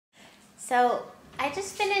So I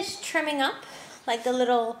just finished trimming up like the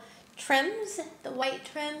little trims, the white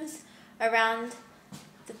trims around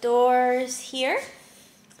the doors here.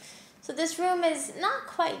 So this room is not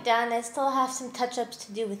quite done. I still have some touch-ups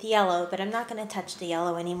to do with yellow, but I'm not going to touch the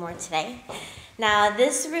yellow anymore today. Now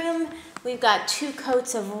this room, we've got 2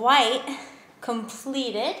 coats of white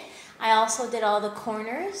completed. I also did all the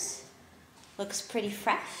corners. Looks pretty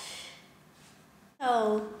fresh.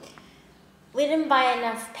 So we didn't buy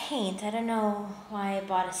enough paint. I don't know why I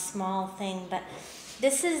bought a small thing, but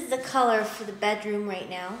this is the color for the bedroom right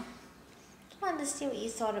now. Just wanted to see what you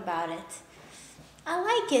thought about it. I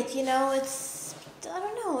like it, you know, I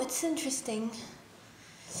don't know, it's interesting.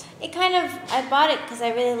 I bought it because I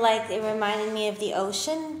really liked it. It reminded me of the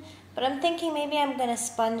ocean, but I'm thinking maybe I'm going to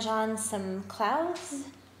sponge on some clouds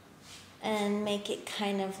and make it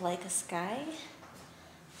kind of like a sky.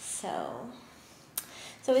 So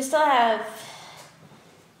we still have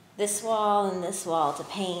this wall and this wall to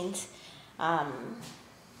paint.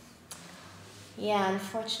 Yeah,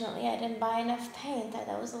 unfortunately I didn't buy enough paint.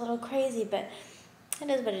 That was a little crazy, but it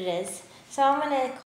is what it is. So I'm going to